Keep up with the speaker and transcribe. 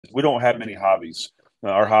we don't have many hobbies.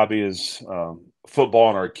 Our hobby is football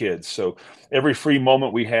and our kids. So every free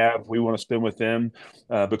moment we have, we want to spend with them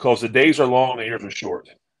because the days are long, the years are short.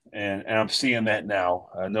 And I'm seeing that now,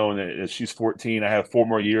 knowing that she's 14. I have 4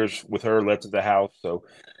 more years with her left at the house. So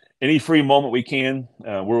any free moment we can,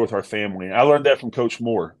 we're with our family. And I learned that from Coach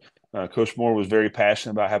Moore. Coach Moore was very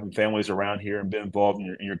passionate about having families around here and be involved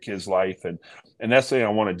in your kid's life, and that's the thing I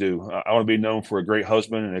want to do. I want to be known for a great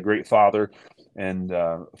husband and a great father, and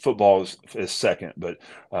football is second. But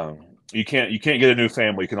you can't get a new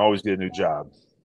family; you can always get a new job.